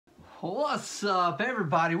What's up,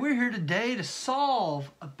 everybody? We're here today to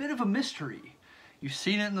solve a bit of a mystery. You've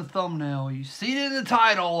seen it in the thumbnail, you've seen it in the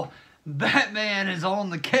title. Batman is on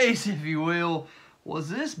the case, if you will. Was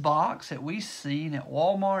this box that we seen at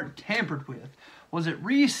Walmart tampered with? Was it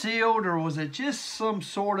resealed, or was it just some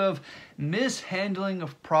sort of mishandling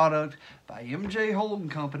of product by MJ Holding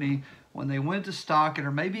Company when they went to stock it,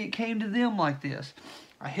 or maybe it came to them like this?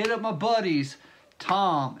 I hit up my buddies,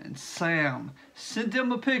 Tom and Sam, sent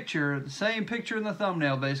them a picture, the same picture in the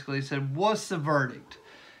thumbnail basically, said, what's the verdict?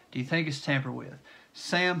 Do you think it's tampered with?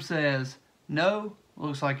 Sam says, no,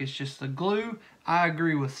 looks like it's just the glue. I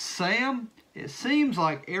agree with Sam. It seems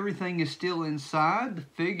like everything is still inside. The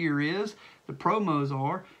figure is, the promos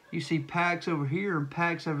are. You see packs over here and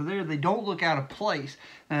packs over there. They don't look out of place.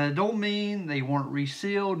 Now, that don't mean they weren't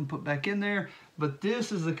resealed and put back in there, but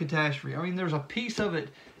this is the catastrophe. I mean, there's a piece of it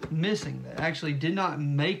missing that actually did not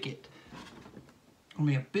make it. I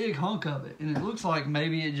mean, a big hunk of it. And it looks like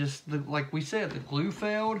maybe it just, like we said, the glue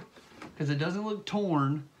failed because it doesn't look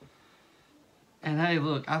torn. And hey,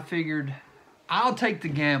 look, I figured I'll take the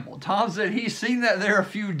gamble. Tom said he's seen that there a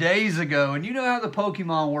few days ago. And you know how the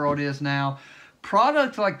Pokemon world is now.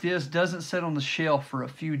 Product like this doesn't sit on the shelf for a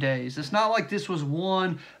few days. It's not like this was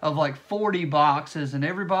one of like 40 boxes and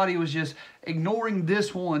everybody was just ignoring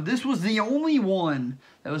this one. This was the only one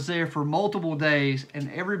that was there for multiple days,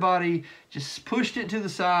 and everybody just pushed it to the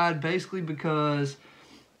side basically because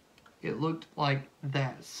it looked like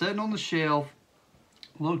that. Sitting on the shelf,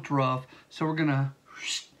 looked rough. So we're going to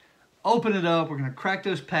open it up. We're going to crack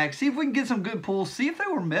those packs, see if we can get some good pulls, see if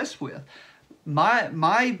they were messed with.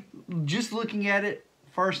 My just looking at it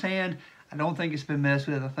firsthand, I don't think it's been messed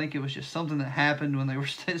with. I think it was just something that happened when they were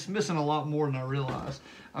it's missing a lot more than I realized.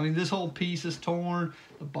 I mean, this whole piece is torn,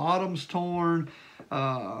 the bottom's torn,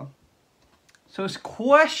 so it's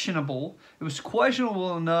questionable. It was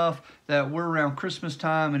questionable enough that we're around Christmas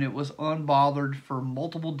time and it was unbothered for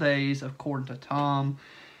multiple days, according to Tom.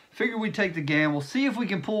 Figure we'd take the gamble, see if we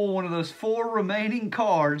can pull one of those 4 remaining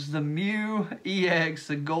cards, the Mew EX,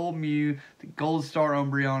 the Gold Mew, the Gold Star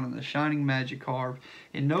Umbreon, and the Shining Magikarp,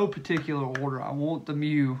 in no particular order. I want the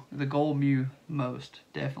Mew, the Gold Mew most,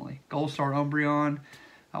 definitely. Gold Star Umbreon,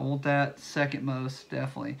 I want that second most,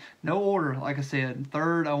 definitely. No order, like I said.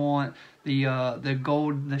 Third, I want the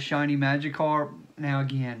Gold, the Shiny Magikarp. Now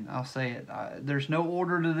again, I'll say it, there's no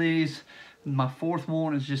order to these. My fourth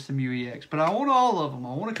one is just the Mew EX. But I want all of them.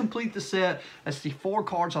 I want to complete the set. That's the 4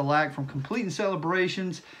 cards I lack from completing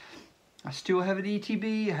celebrations. I still have an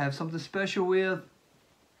ETB. I have something special with.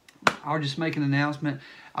 I'll just make an announcement.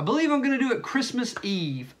 I believe I'm going to do it Christmas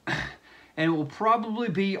Eve. And it will probably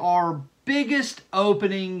be our biggest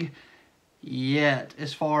opening yet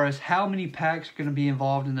as far as how many packs are going to be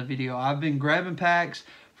involved in the video. I've been grabbing packs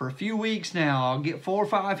for a few weeks now. I'll get 4 or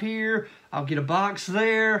 5 here. I'll get a box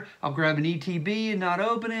there. I'll grab an ETB and not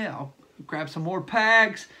open it. I'll grab some more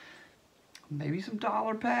packs. Maybe some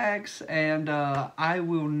dollar packs. And I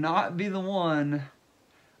will not be the one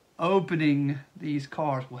opening these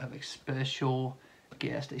cards. We'll have a special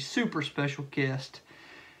guest. A super special guest.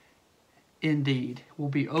 Indeed. We'll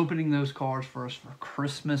be opening those cards for us for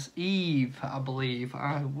Christmas Eve, I believe.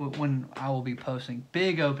 When I will be posting.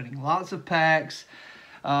 Big opening. Lots of packs.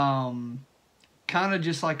 Kind of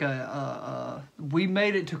just like we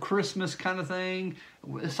made it to Christmas kind of thing.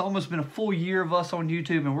 It's almost been a full year of us on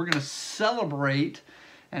YouTube, and we're going to celebrate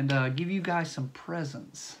and give you guys some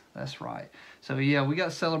presents. That's right. So yeah, we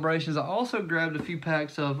got celebrations. I also grabbed a few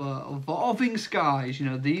packs of Evolving Skies. You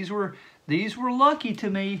know, these were lucky to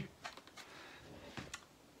me.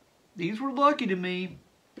 These were lucky to me.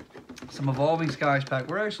 Some Evolving Skies pack.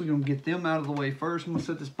 We're actually going to get them out of the way first. I'm going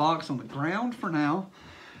to set this box on the ground for now.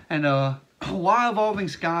 And why Evolving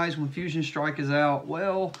Skies when Fusion Strike is out?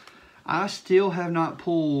 Well, I still have not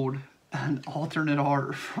pulled an alternate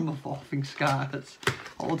art from Evolving Skies.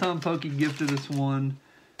 All Time Poke gifted us one.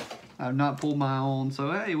 I've not pulled my own.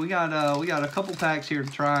 So hey, we got a couple packs here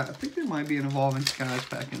to try. I think there might be an Evolving Skies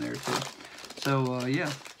pack in there too. So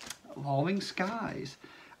yeah, Evolving Skies.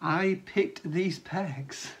 I picked these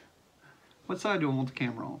packs. What side do I want the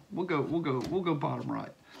camera on? We'll go bottom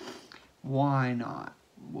right. Why not?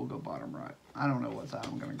 We'll go bottom right. I don't know what side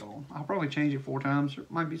I'm going to go on. I'll probably change it 4 times. There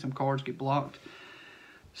might be some cards get blocked.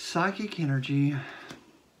 Psychic Energy.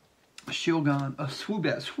 Shogun. A swoop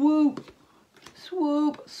that. Swoop.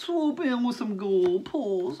 Swoop. Swoop in with some gold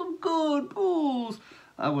pulls. Some good pulls.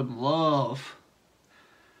 I would love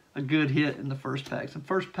a good hit in the first pack. Some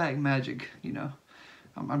first pack magic, you know.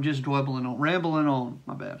 I'm just rambling on.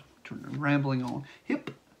 My bad. Rambling on.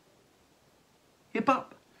 Hip. Hip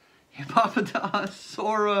up. Hippopotas,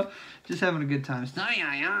 Sora, just having a good time.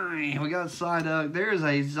 We got Psyduck. There's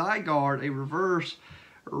a Zygarde, a reverse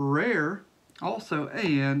rare, also,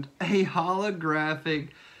 and a holographic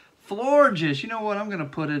Florges. You know what? I'm going to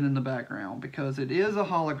put it in the background because it is a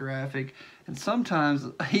holographic, and sometimes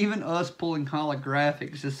even us pulling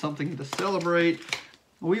holographics is something to celebrate.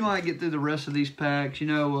 We might get through the rest of these packs. You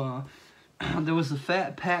know, there was the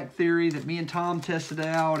fat pack theory that me and Tom tested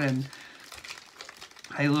out, and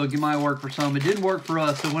hey, look, it might work for some. It didn't work for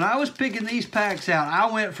us. So when I was picking these packs out,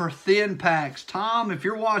 I went for thin packs. Tom, if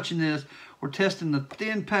you're watching this, we're testing the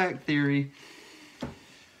thin pack theory.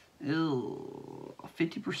 Ew,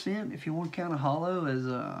 50% if you want to count a holo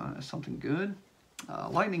as something good.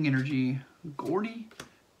 Lightning Energy, Gordy,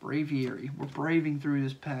 Braviary. We're braving through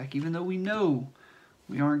this pack, even though we know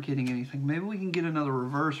we aren't getting anything. Maybe we can get another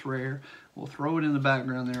reverse rare. We'll throw it in the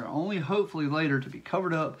background there, only hopefully later to be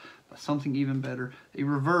covered up by something even better. A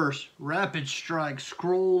reverse Rapid Strike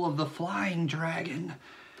Scroll of the Flying Dragon.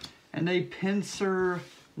 And a Pinsir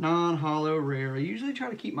non-holo rare. I usually try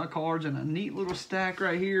to keep my cards in a neat little stack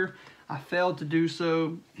right here. I failed to do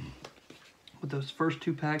so with those first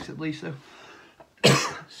two packs at least. So,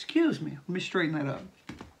 excuse me. Let me straighten that up.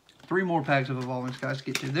 3 more packs of Evolving Skies to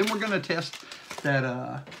get to. Then we're going to test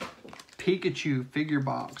that Pikachu figure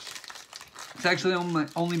box. It's actually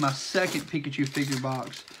only my second Pikachu figure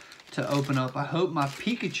box to open up. I hope my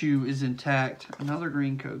Pikachu is intact. Another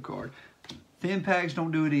green code card. Thin packs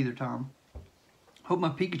don't do it either, Tom. Hope my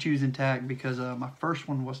Pikachu is intact because my first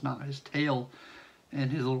one was not. His tail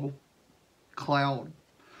and his little cloud.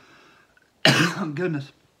 Oh,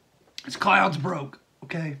 goodness. His cloud's broke,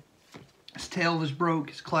 okay? His tail is broke.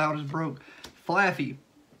 His cloud is broke. Flaffy.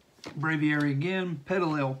 Braviary again.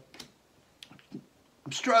 Petalil.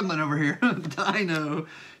 I'm struggling over here. Dino.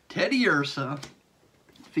 Teddy Ursa.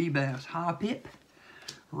 Feebas. Hoppip.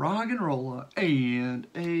 Roggenrola. And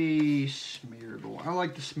a Smeargle. I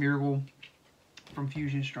like the Smeargle from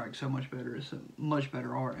Fusion Strike so much better. It's a much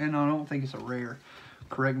better art. And I don't think it's a rare.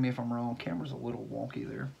 Correct me if I'm wrong. Camera's a little wonky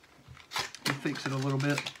there. We'll fix it a little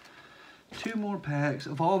bit. 2 more packs.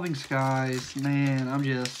 Evolving Skies. Man, I'm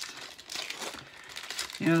just...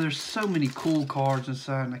 You know, there's so many cool cards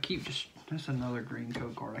inside, and I keep just... That's another green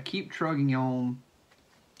code card. I keep trugging on.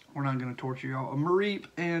 We're not going to torture y'all. A Mareep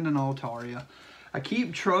and an Altaria. I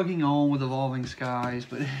keep trugging on with Evolving Skies,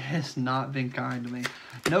 but it has not been kind to me.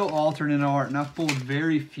 No alternate art, and I've pulled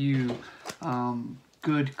very few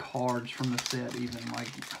good cards from the set even. Like,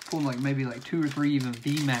 I pulled like maybe like 2 or 3 even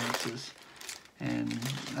Vmaxes. And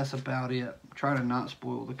that's about it. Try to not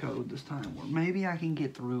spoil the code this time. Or maybe I can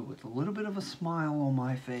get through it with a little bit of a smile on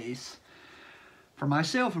my face. For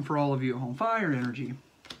myself and for all of you at home. Fire Energy.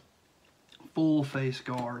 Full Face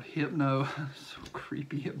Guard. Hypno. So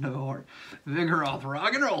creepy Hypno art. Vigoroth.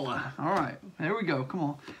 Roggenrola. Alright. There we go. Come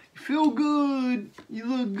on. You feel good. You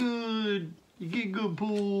look good. You get good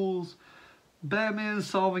pulls. Batman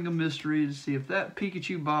solving a mystery to see if that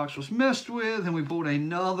Pikachu box was messed with. And we pulled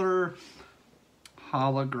another...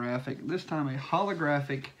 holographic, this time a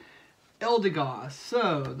holographic Eldegoss.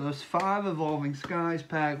 So those 5 Evolving Skies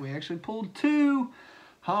pack, we actually pulled 2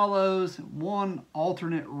 holos, 1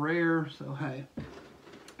 alternate rare. So hey,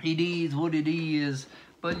 it is what it is.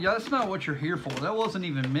 But yeah, that's not what you're here for. That wasn't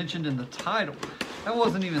even mentioned in the title. That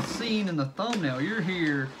wasn't even seen in the thumbnail. You're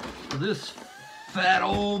here for this fat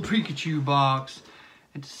old Pikachu box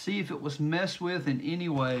and to see if it was messed with in any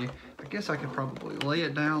way. I guess I could probably lay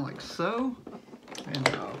it down like so. And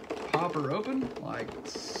pop her open like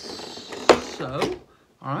so.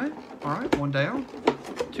 Alright, 1 down,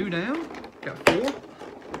 2 down, got 4,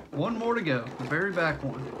 1 more to go, the very back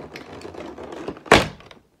one.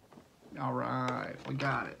 Alright, we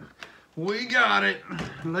got it. We got it.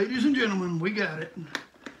 Ladies and gentlemen, we got it.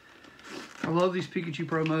 I love these Pikachu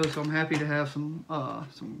promos, so I'm happy to have some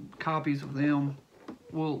copies of them.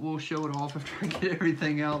 We'll show it off after I get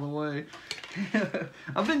everything out of the way.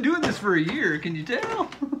 I've been doing this for a year, can you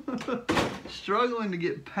tell? Struggling to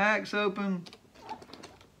get packs open.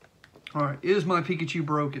 Alright, is my Pikachu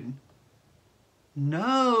broken?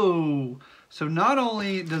 No! So not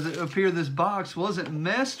only does it appear this box wasn't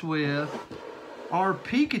messed with, our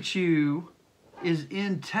Pikachu is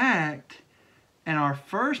intact, and our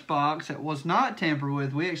first box that was not tampered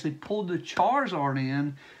with, we actually pulled the Charizard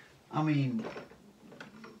in. I mean...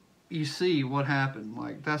 You see what happened.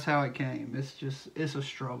 Like, that's how it came. It's a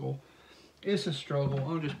struggle. It's a struggle.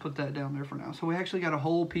 I'll just put that down there for now. So we actually got a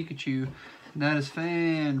whole Pikachu. And that is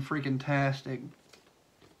fan-freaking-tastic.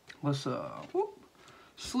 Let's,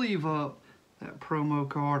 sleeve up that promo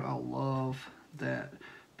card. I love that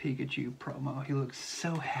Pikachu promo. He looks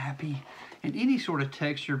so happy. And any sort of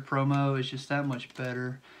textured promo is just that much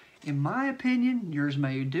better. In my opinion, yours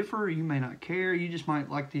may differ. You may not care. You just might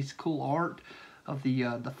like these cool art of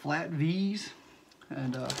the flat V's.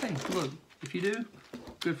 And hey, look, if you do,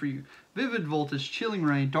 good for you. Vivid Voltage, Chilling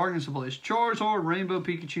Rain, Darkness Ablaze, Charizard, Rainbow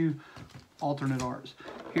Pikachu, alternate arts.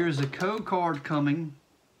 Here's a code card coming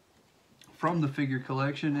from the figure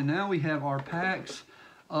collection. And now we have our packs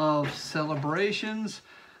of celebrations.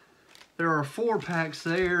 There are 4 packs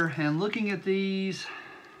there, and looking at these,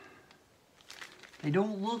 they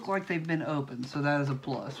don't look like they've been opened, so that is a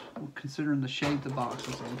plus, considering the shape the box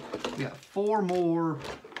is in. We got 4 more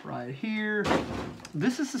right here.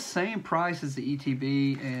 This is the same price as the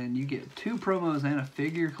ETB, and you get 2 promos and a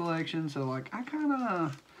figure collection, so like, I kind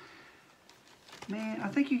of, man, I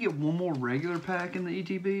think you get 1 more regular pack in the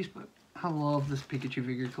ETBs, but I love this Pikachu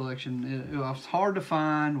figure collection. It was hard to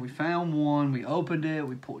find. We found one. We opened it.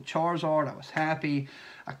 We pulled Charizard. I was happy.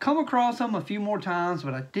 I come across them a few more times,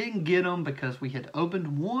 but I didn't get them because we had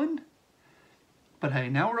opened 1. But hey,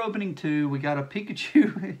 now we're opening 2. We got a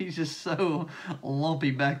Pikachu. He's just so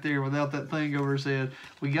lumpy back there without that thing over his head.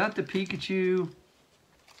 We got the Pikachu,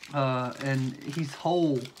 and he's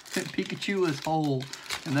whole. Pikachu is whole,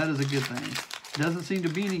 and that is a good thing. Doesn't seem to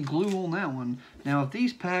be any glue on that one. Now, if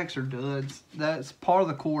these packs are duds, that's part of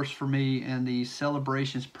the course for me and these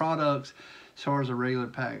Celebrations products as far as a regular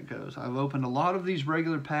pack goes. I've opened a lot of these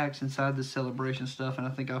regular packs inside the Celebration stuff, and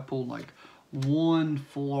I think I pulled like 1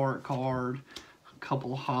 full art card, a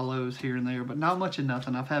couple of hollows here and there, but not much of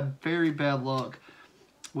nothing. I've had very bad luck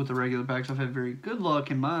with the regular packs. I've had very good luck,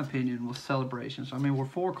 in my opinion, with Celebrations. I mean, we're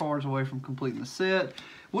 4 cards away from completing the set.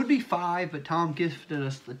 Would be 5, but Tom gifted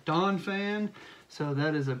us the Don Fan, so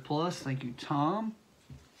that is a plus. Thank you, Tom.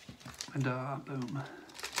 And boom,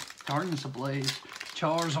 Darkness Ablaze,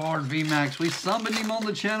 Charizard Vmax. We summoned him on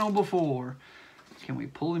the channel before. Can we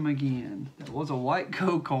pull him again? That was a white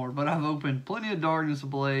code card, but I've opened plenty of Darkness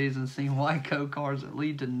Ablaze and seen white code cards that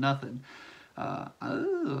lead to nothing.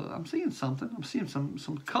 I'm seeing something. I'm seeing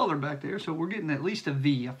some color back there, so we're getting at least a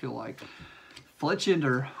V, I feel like.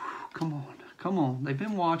 Fletchender, come on. Come on, they've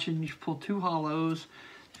been watching. You've pulled 2 hollows.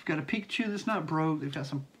 You've got a Pikachu that's not broke. They've got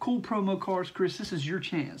some cool promo cards. Chris, this is your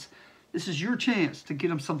chance. This is your chance to get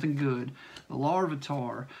them something good. The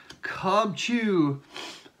Larvitar, Cubchoo.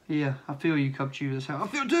 Yeah, I feel you, Cubchoo. That's how I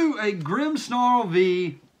feel too. A Grimmsnarl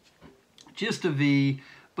V. Just a V,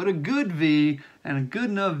 but a good V, and a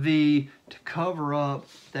good enough V to cover up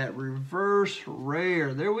that reverse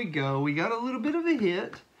rare. There we go. We got a little bit of a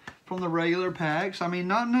hit from the regular packs. I mean,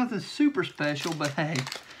 nothing super special, but hey,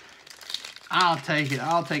 I'll take it.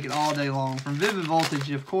 I'll take it all day long. From Vivid Voltage,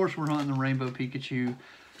 of course, we're hunting the Rainbow Pikachu.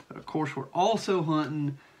 But of course, we're also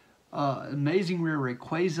hunting Amazing Rare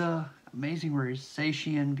Rayquaza, Amazing Rare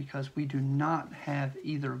Zacian, because we do not have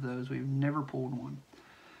either of those. We've never pulled one.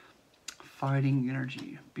 Fighting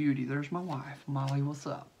Energy. Beauty. There's my wife. Molly, what's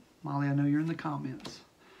up? Molly, I know you're in the comments.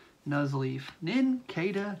 Nuzleaf.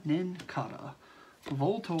 Ninkata, Ninkata.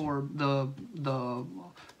 Voltorb, the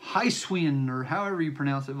Hisuian, or however you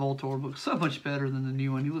pronounce it, Voltorb, looks so much better than the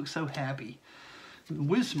new one. He looks so happy.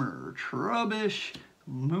 Whismur, Trubbish,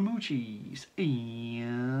 Mumuchis,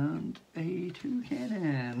 and a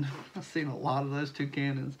Toucannon. I've seen a lot of those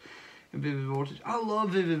Toucannons in Vivid Voltage. I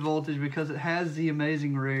love Vivid Voltage because it has the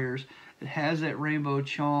amazing rares. It has that Rainbow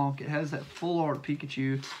Chonk. It has that full art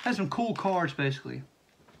Pikachu. It has some cool cards, basically.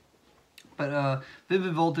 But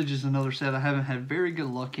Vivid Voltage is another set I haven't had very good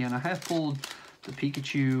luck in. I have pulled the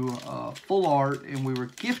Pikachu full art, and we were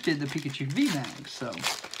gifted the Pikachu Vmax. So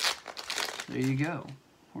there you go.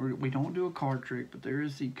 We don't do a card trick, but there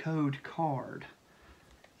is the code card.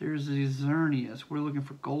 There's the Xerneas. We're looking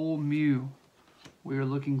for Gold Mew. We're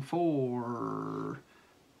looking for...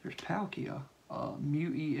 There's Palkia.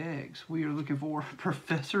 Mew EX. We are looking for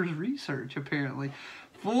Professor's Research, apparently.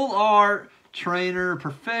 Full art... Trainer,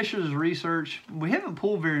 Professor's Research. We haven't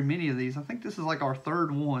pulled very many of these. I think this is like our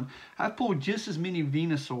 3rd one. I've pulled just as many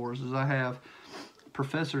Venusaurs as I have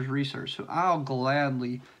Professor's Research. So I'll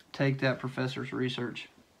gladly take that Professor's Research.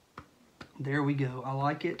 There we go. I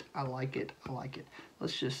like it. I like it. I like it.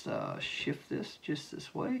 Let's just shift this just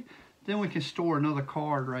this way. Then we can store another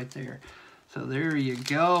card right there. So there you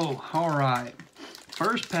go. All right.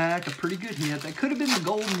 First pack, a pretty good hit. That could have been the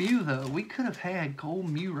Gold Mew, though. We could have had Gold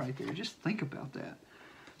Mew right there. Just think about that.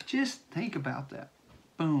 Just think about that.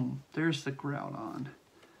 Boom. There's the Groudon.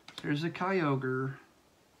 There's the Kyogre.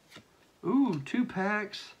 Ooh, 2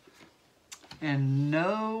 packs. And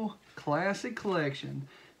no Classic Collection.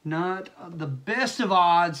 Not the best of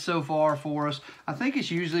odds so far for us. I think it's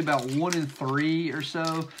usually about 1 in 3 or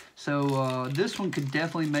so. So this one could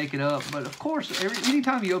definitely make it up. But of course,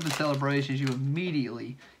 anytime you open Celebrations, you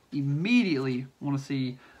immediately want to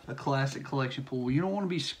see a classic collection pull. You don't want to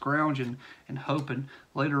be scrounging and hoping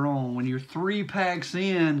later on when you're 3 packs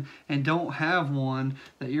in and don't have one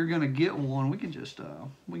that you're gonna get one. We can just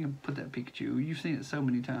we can put that Pikachu. You've seen it so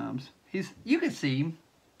many times. You can see him.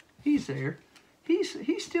 He's there.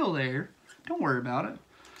 He's still there. Don't worry about it.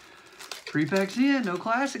 3 packs in, no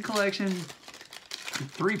classic collection.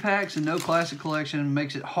 3 packs and no classic collection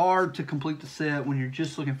makes it hard to complete the set when you're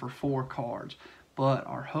just looking for 4 cards. But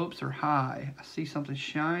our hopes are high. I see something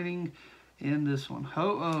shining in this one.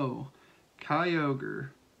 Ho-Oh, Kyogre.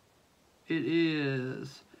 It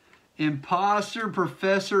is Imposter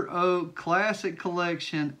Professor Oak Classic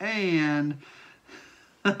Collection and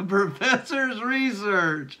Professor's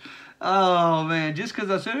Research. Oh man, just because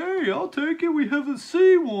I said, hey, I'll take it, we haven't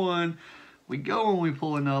seen one, we go and we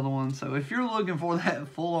pull another one. So if you're looking for that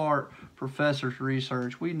full art Professor's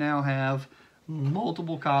Research, we now have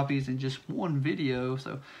multiple copies in just one video.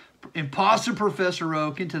 So Imposter Professor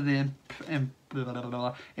Oak into the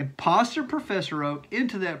Imposter Professor Oak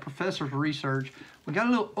into that Professor's Research. We got a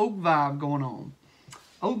little Oak vibe going on.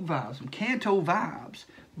 Oak vibes, some Kanto vibes.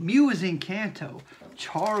 Mew is in Kanto.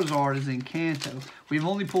 Charizard is in Kanto. We've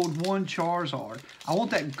only pulled 1 Charizard. I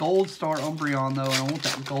want that Gold Star Umbreon though, and I want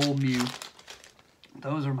that Gold Mew.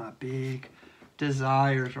 Those are my big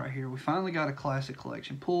desires right here. We finally got a classic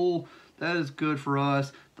collection pull. That is good for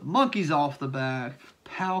us. The monkey's off the back.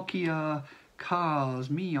 Palkia,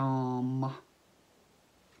 Cosmium.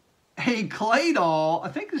 Hey, Claydol. I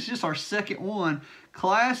think this is just our second one.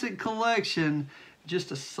 Classic collection.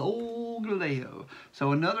 Just a Solgaleo.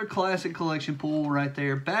 So another classic collection pull right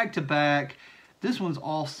there. Back to back. This one's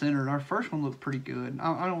all centered. Our first one looked pretty good.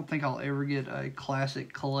 I don't think I'll ever get a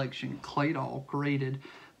classic collection Claydol graded.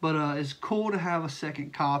 But it's cool to have a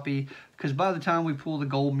second copy, because by the time we pull the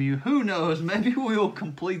Gold Mew, who knows, maybe we'll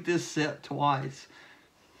complete this set twice.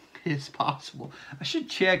 It's possible. I should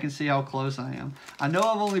check and see how close I am. I know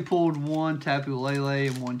I've only pulled 1 Tapu Lele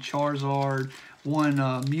and 1 Charizard, 1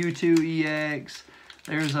 Mewtwo EX.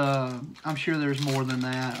 I'm sure there's more than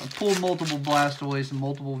that. I've pulled multiple Blastoise and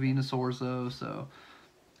multiple Venusaurs though, so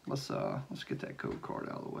let's get that code card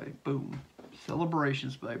out of the way. Boom.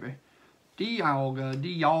 Celebrations, baby.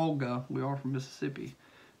 Dialga. We are from Mississippi.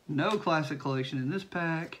 No classic collection in this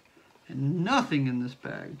pack, and nothing in this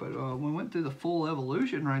pack. But we went through the full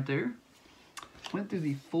evolution right there. Went through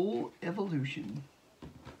the full evolution.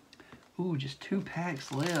 Ooh, just 2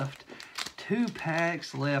 packs left. 2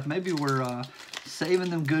 packs left. Maybe we're saving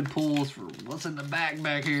them good pulls for what's in the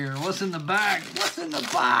back here. What's in the back? What's in the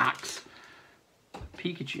box?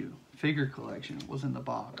 Pikachu figure collection was in the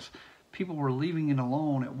box. People were leaving it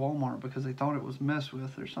alone at Walmart because they thought it was messed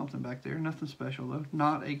with. There's something back there. Nothing special, though.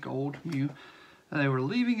 Not a gold Mew. They were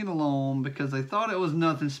leaving it alone because they thought it was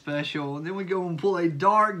nothing special. And then we go and pull a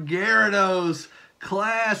Dark Gyarados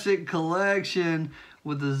Classic Collection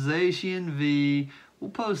with the Zacian V.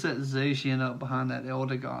 We'll post that Zacian up behind that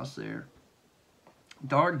Eldegoss there.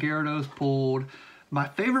 Dark Gyarados pulled. My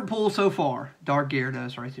favorite pull so far, Dark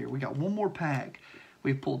Gyarados right there. We got 1 more pack.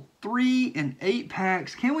 We pulled 3 and 8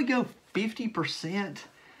 packs. Can we go 50%?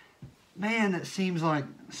 Man, that seems like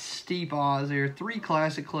steep odds there. 3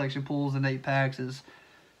 classic collection pulls and 8 packs is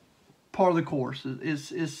part of the course.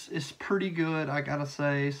 It's pretty good, I gotta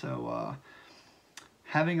say. So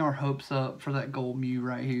having our hopes up for that Gold Mew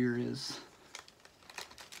right here is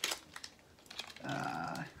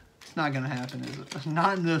it's not gonna happen, is it?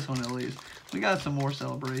 Not in this one, at least. We got some more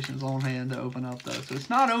celebrations on hand to open up though, so it's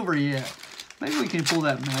not over yet. Maybe we can pull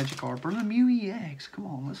that Magikarp or the Mew EX. Come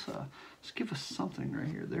on, let's give us something right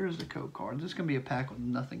here. There's the code card. This is gonna be a pack with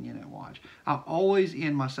nothing in it. Watch. I always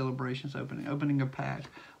end my celebrations opening a pack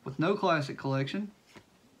with no classic collection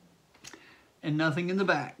and nothing in the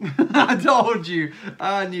back. I told you.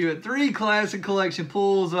 I knew it. 3 classic collection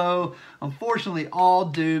pulls though. Unfortunately, all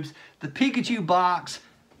dupes. The Pikachu box.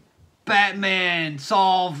 Batman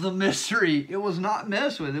solved the mystery. It was not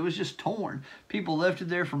messed with. It was just torn. People left it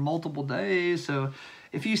there for multiple days. So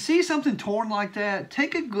if you see something torn like that,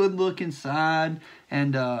 take a good look inside.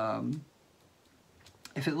 And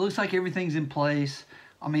if it looks like everything's in place,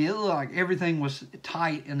 I mean, it looked like everything was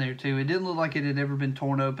tight in there too. It didn't look like it had ever been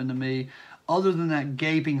torn open to me, other than that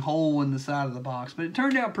gaping hole in the side of the box. But it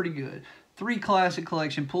turned out pretty good. 3 classic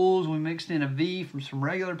collection pulls. We mixed in a V from some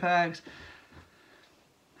regular packs.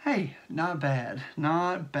 Hey, not bad.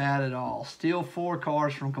 Not bad at all. Still 4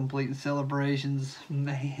 cards from completing celebrations.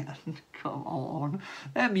 Man, come on.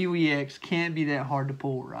 That Mew EX can't be that hard to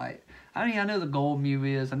pull, right? I mean, I know the Gold Mew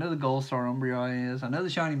is. I know the Gold Star Umbreon is. I know the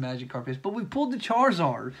Shiny Magikarp is. But we pulled the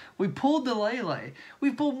Charizard. We pulled the Lele. We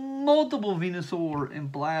pulled multiple Venusaur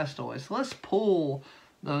and Blastoise. Let's pull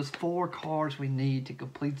those 4 cards we need to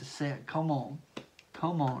complete the set. Come on.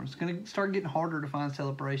 Come on. It's going to start getting harder to find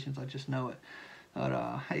celebrations. I just know it.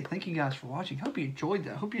 But, hey, thank you guys for watching. Hope you enjoyed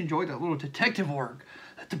that. Hope you enjoyed that little detective work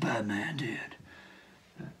that the Batman did.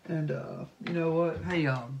 And, you know what? Hey,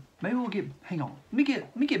 maybe we'll get, hang on.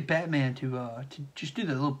 Let me get Batman to just do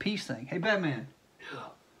that little peace thing. Hey, Batman.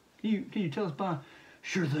 Yeah. Can you tell us bye?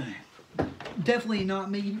 Sure thing. Definitely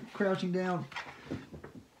not me crouching down.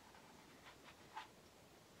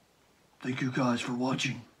 Thank you guys for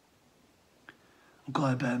watching. I'm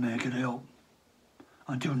glad Batman could help.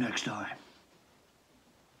 Until next time.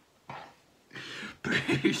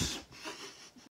 Peace.